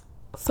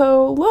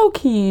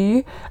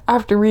low-key,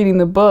 after reading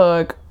the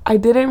book, I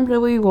didn't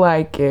really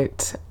like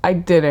it. I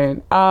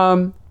didn't.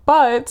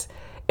 But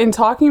in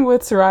talking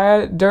with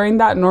Soraya during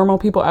that Normal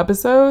People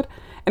episode,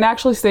 and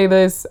actually say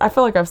this, I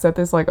feel like I've said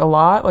this like a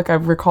lot, like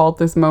I've recalled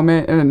this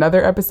moment in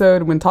another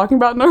episode when talking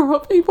about Normal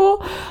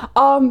People,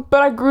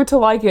 but I grew to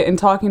like it and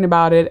talking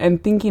about it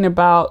and thinking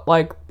about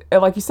like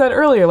you said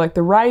earlier, like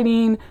the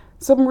writing,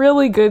 some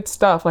really good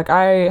stuff. Like,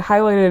 I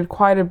highlighted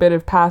quite a bit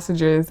of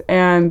passages,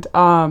 and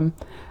I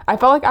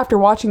felt like after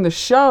watching the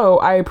show,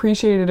 I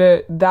appreciated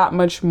it that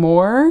much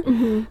more.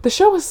 The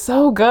show was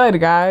so good,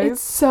 guys.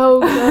 It's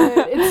so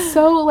good. It's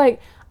so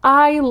like,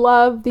 I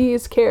love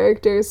these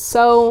characters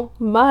so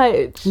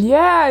much.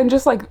 Yeah, and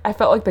just like, I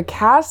felt like the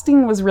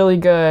casting was really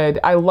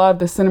good. I loved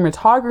the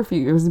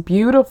cinematography. It was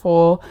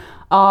beautiful.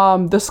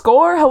 The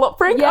score, hello,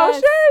 Frank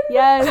Ocean.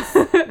 Yes.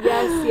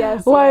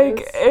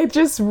 Like, it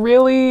just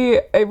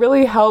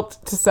really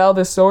helped to sell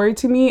the story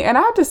to me. And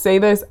I have to say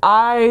this,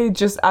 I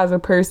just, as a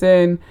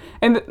person,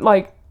 and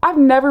like, I've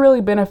never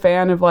really been a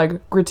fan of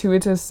like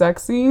gratuitous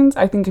sex scenes.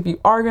 I think if you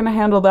are going to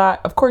handle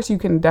that, of course you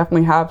can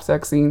definitely have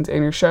sex scenes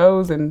in your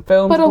shows and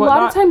films. But a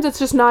lot of times it's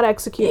just not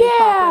executed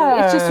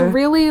properly. It's just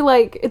really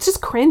like, it's just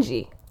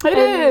cringy. It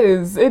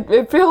is.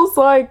 It feels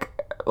like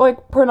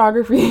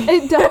pornography.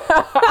 It does.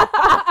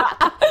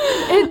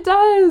 It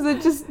does.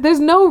 It just, there's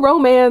no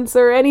romance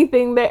or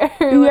anything there.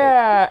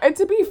 Yeah. And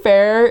to be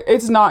fair,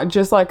 it's not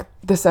just like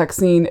the sex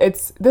scene.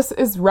 This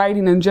is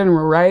writing in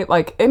general, right?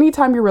 Like,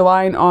 anytime you're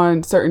relying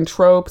on certain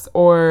tropes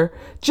or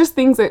just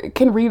things that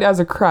can read as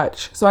a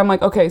crutch. So I'm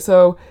like, okay,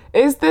 so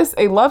is this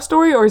a love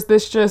story, or is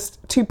this just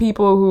two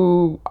people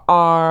who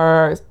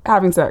are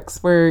having sex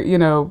for,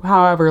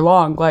 however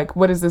long? Like,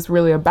 what is this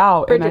really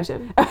about?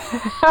 Bridgerton.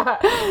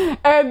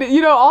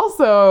 And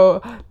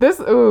also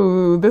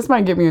this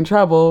might get me in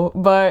trouble,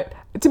 but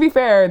to be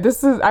fair,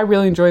 I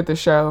really enjoyed the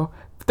show.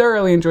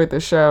 thoroughly enjoyed the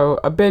show.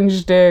 I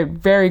binged it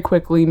very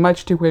quickly,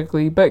 much too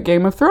quickly. But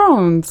Game of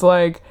Thrones,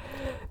 like,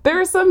 there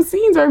are some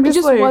scenes where I'm just, it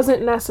just like,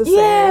 wasn't necessary.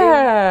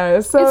 yeah.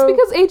 So It's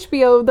because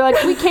HBO, they're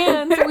like, we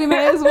can, so we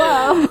may as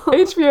well.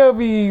 HBO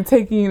be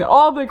taking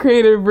all the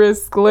creative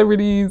risks,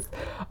 liberties.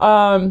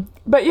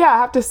 But yeah, I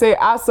have to say,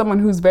 as someone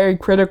who's very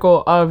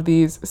critical of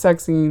these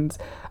sex scenes,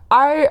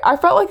 I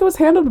felt like it was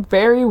handled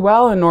very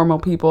well in Normal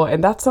People,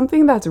 and that's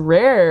something that's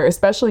rare,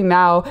 especially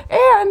now.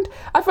 And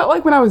I felt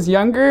like when I was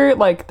younger,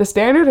 like, the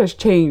standard has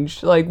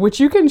changed, like, which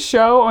you can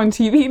show on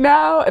TV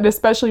now, and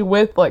especially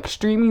with, like,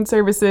 streaming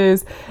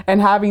services and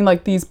having,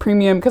 like, these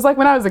premium, because, like,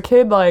 when I was a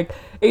kid, like,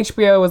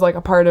 HBO was, like,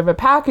 a part of a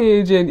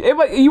package, and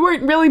you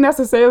weren't really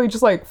necessarily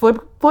just, like,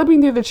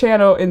 flipping through the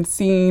channel and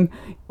seeing,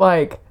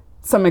 like,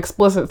 some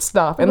explicit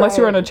stuff, unless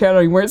you were on a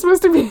channel you weren't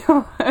supposed to be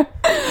on.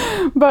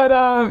 But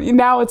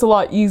now it's a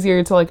lot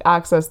easier to, like,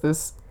 access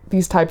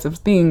these types of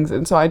things,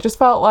 and so I just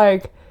felt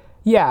like,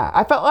 yeah,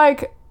 I felt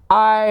like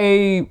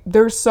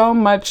there's so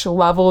much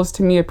levels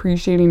to me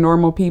appreciating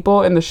Normal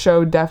People, and the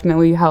show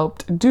definitely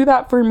helped do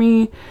that for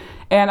me.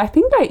 And I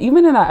think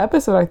even in that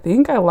episode, I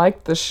think I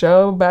liked the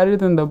show better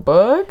than the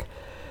book.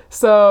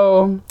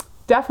 So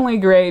definitely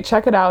great.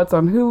 Check it out. It's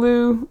on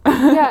Hulu.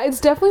 Yeah, it's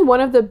definitely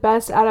one of the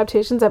best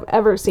adaptations I've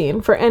ever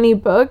seen for any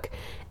book.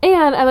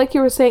 And I like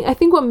you were saying, I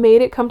think what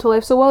made it come to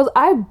life so well is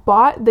I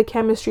bought the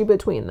chemistry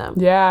between them.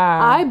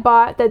 Yeah. I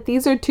bought that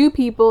these are two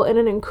people in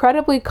an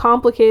incredibly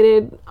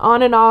complicated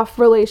on and off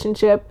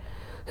relationship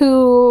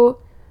who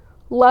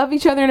love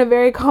each other in a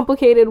very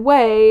complicated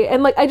way.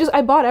 And, like,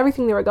 I bought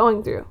everything they were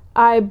going through.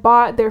 I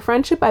bought their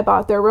friendship, I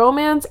bought their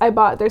romance, I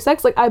bought their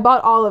sex, like, I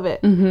bought all of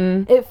it.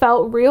 Mm-hmm. It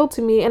felt real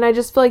to me, and I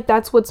just feel like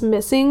that's what's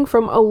missing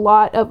from a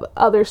lot of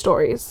other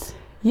stories.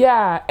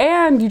 Yeah,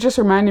 and you just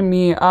reminded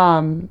me,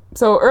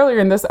 so earlier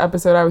in this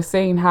episode, I was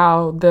saying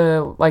how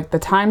the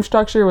time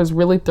structure was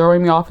really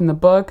throwing me off in the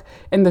book.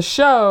 In the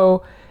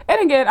show,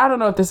 and again, I don't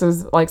know if this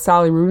is, like,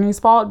 Sally Rooney's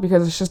fault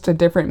because it's just a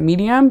different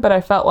medium, but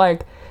I felt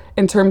like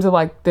in terms of,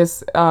 like,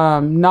 this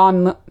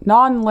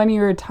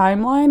non-linear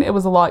timeline, it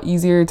was a lot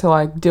easier to,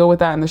 like, deal with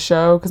that in the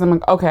show, because I'm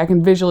like, okay, I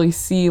can visually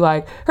see,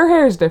 like, her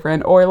hair is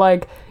different, or,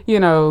 like, you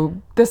know,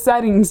 the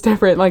setting's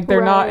different, like,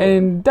 they're not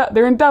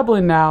they're in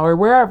Dublin now, or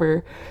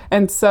wherever.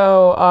 And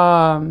so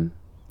I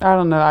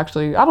don't know,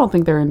 actually, I don't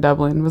think they're in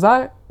Dublin. Was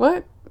I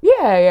what?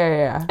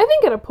 Yeah. I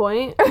think at a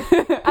point.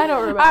 I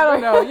don't remember. I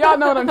don't know. Y'all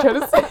know what I'm trying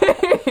to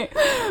say.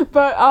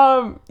 But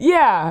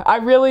yeah, I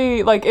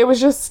really, like, it was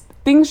just,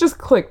 things just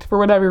clicked for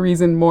whatever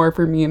reason more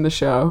for me in the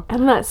show.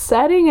 And that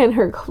setting and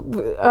her,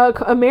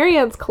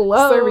 Marianne's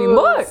clothes. Serving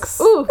looks.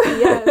 Ooh,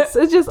 yes.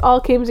 It just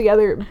all came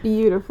together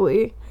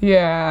beautifully.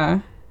 Yeah.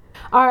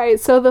 All right,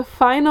 so the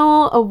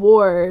final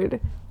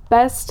award,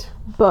 Best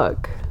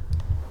Book.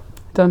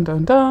 Dun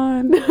dun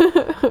dun.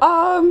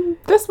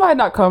 This might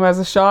not come as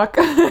a shock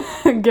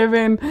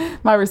given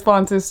my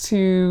responses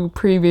to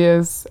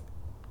previous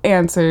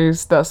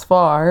answers thus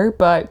far,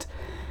 but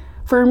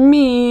for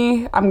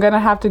me, I'm gonna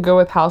have to go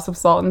with House of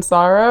Salt and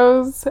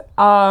Sorrows.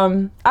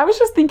 I was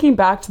just thinking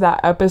back to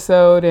that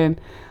episode, and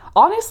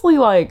honestly,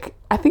 like,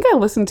 I think I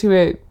listened to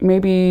it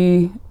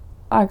maybe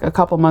like a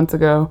couple months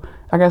ago.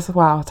 I guess,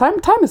 wow, time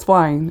is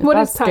flying. What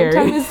That's is time?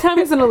 Scary. Time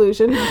is an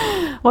illusion.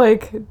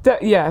 Like,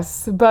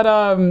 yes, but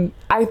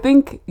I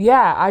think,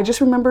 yeah, I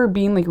just remember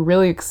being, like,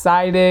 really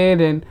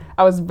excited, and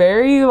I was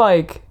very,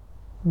 like,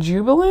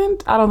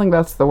 jubilant. I don't think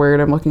that's the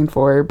word I'm looking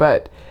for,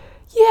 but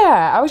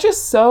yeah, I was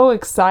just so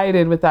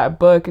excited with that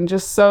book, and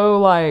just so,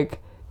 like,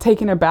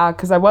 taken aback,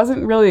 because I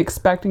wasn't really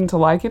expecting to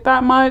like it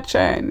that much,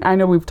 and I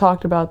know we've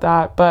talked about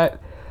that,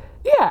 but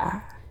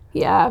yeah.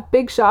 Yeah,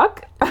 big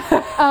shock.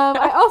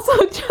 I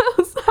also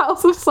chose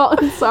House of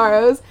Salt and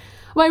Sorrows.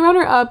 My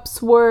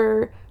runner-ups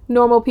were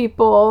Normal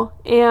People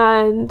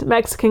and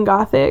Mexican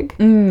Gothic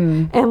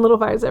and Little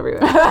Fires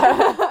Everywhere.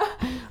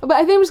 But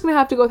I think I'm just going to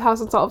have to go with House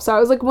of Salt and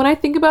Sorrows. Like, when I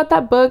think about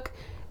that book,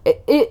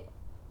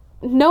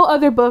 no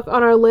other book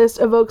on our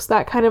list evokes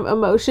that kind of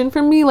emotion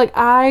for me. Like,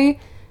 I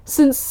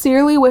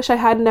sincerely wish I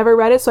had never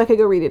read it so I could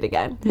go read it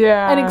again.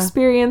 Yeah. And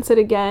experience it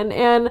again.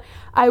 And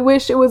I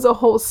wish it was a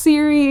whole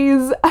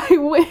series. I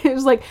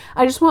wish, like,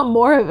 I just want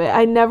more of it.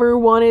 I never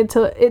wanted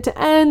it to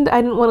end.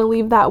 I didn't want to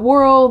leave that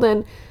world.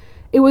 And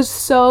it was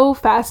so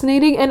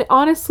fascinating. And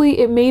honestly,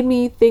 it made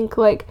me think,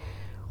 like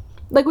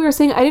we were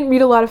saying, I didn't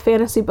read a lot of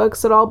fantasy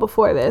books at all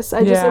before this.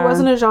 It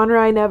wasn't a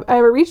genre I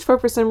ever reached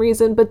for some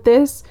reason. But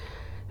this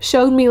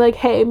showed me, like,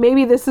 hey,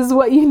 maybe this is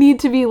what you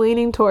need to be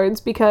leaning towards,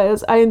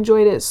 because I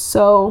enjoyed it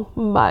so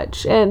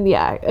much. And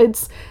yeah,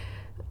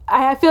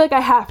 I feel like I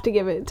have to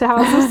give it to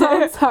House of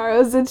Salt and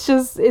Sorrows.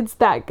 It's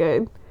that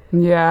good.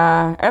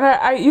 Yeah. And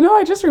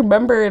I just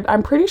remembered,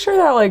 I'm pretty sure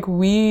that, like,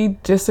 we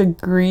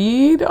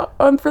disagreed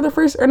on for the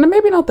first, or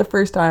maybe not the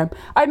first time.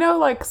 I know,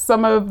 like,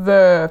 some of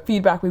the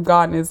feedback we've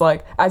gotten is,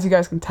 like, as you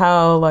guys can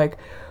tell, like,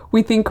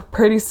 we think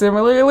pretty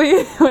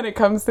similarly when it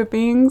comes to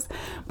things.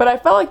 But I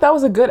felt like that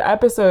was a good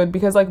episode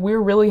because like we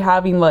were really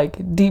having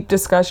like deep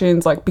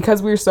discussions, like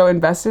because we were so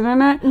invested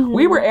in it.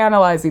 We were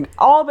analyzing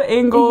all the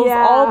angles,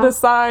 all the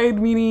side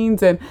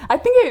meanings, and I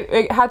think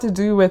it had to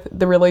do with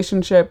the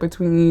relationship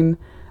between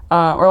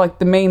or like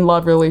the main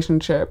love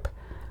relationship.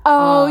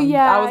 Oh,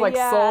 I was like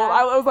sold.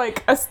 I was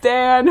like a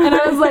stan. And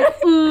I was like,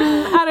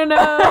 I don't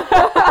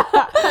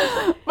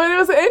know. But it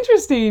was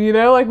interesting, you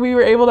know, like we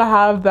were able to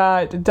have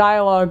that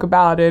dialogue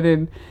about it.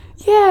 And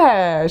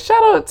yeah,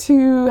 shout out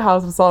to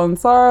House of Salt and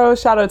Sorrow.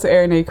 Shout out to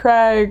Aaron A.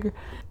 Craig.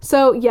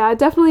 So yeah,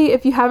 definitely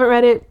if you haven't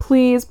read it,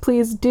 please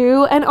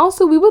do. And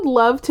also we would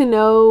love to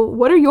know,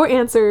 what are your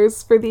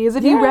answers for these?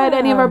 If you read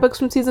any of our books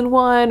from season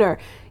 1, or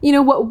you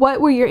know, what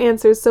were your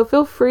answers? So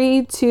feel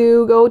free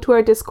to go to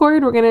our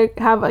Discord. We're gonna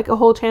have like a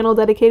whole channel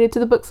dedicated to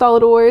the Book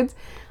Solid Awards.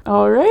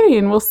 Alrighty,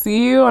 and we'll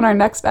see you on our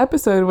next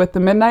episode with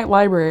the Midnight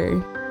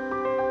Library.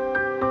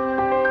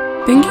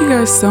 Thank you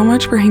guys so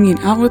much for hanging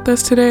out with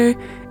us today.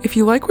 If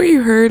you like what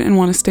you heard and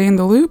want to stay in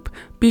the loop,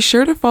 be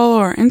sure to follow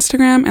our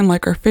Instagram and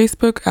like our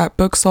Facebook at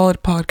Book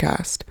Solid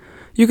Podcast.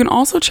 You can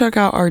also check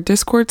out our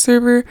Discord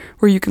server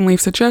where you can leave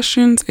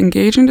suggestions,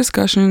 engage in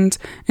discussions,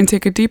 and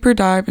take a deeper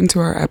dive into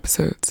our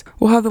episodes.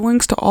 We'll have the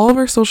links to all of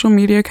our social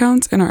media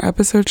accounts in our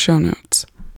episode show notes.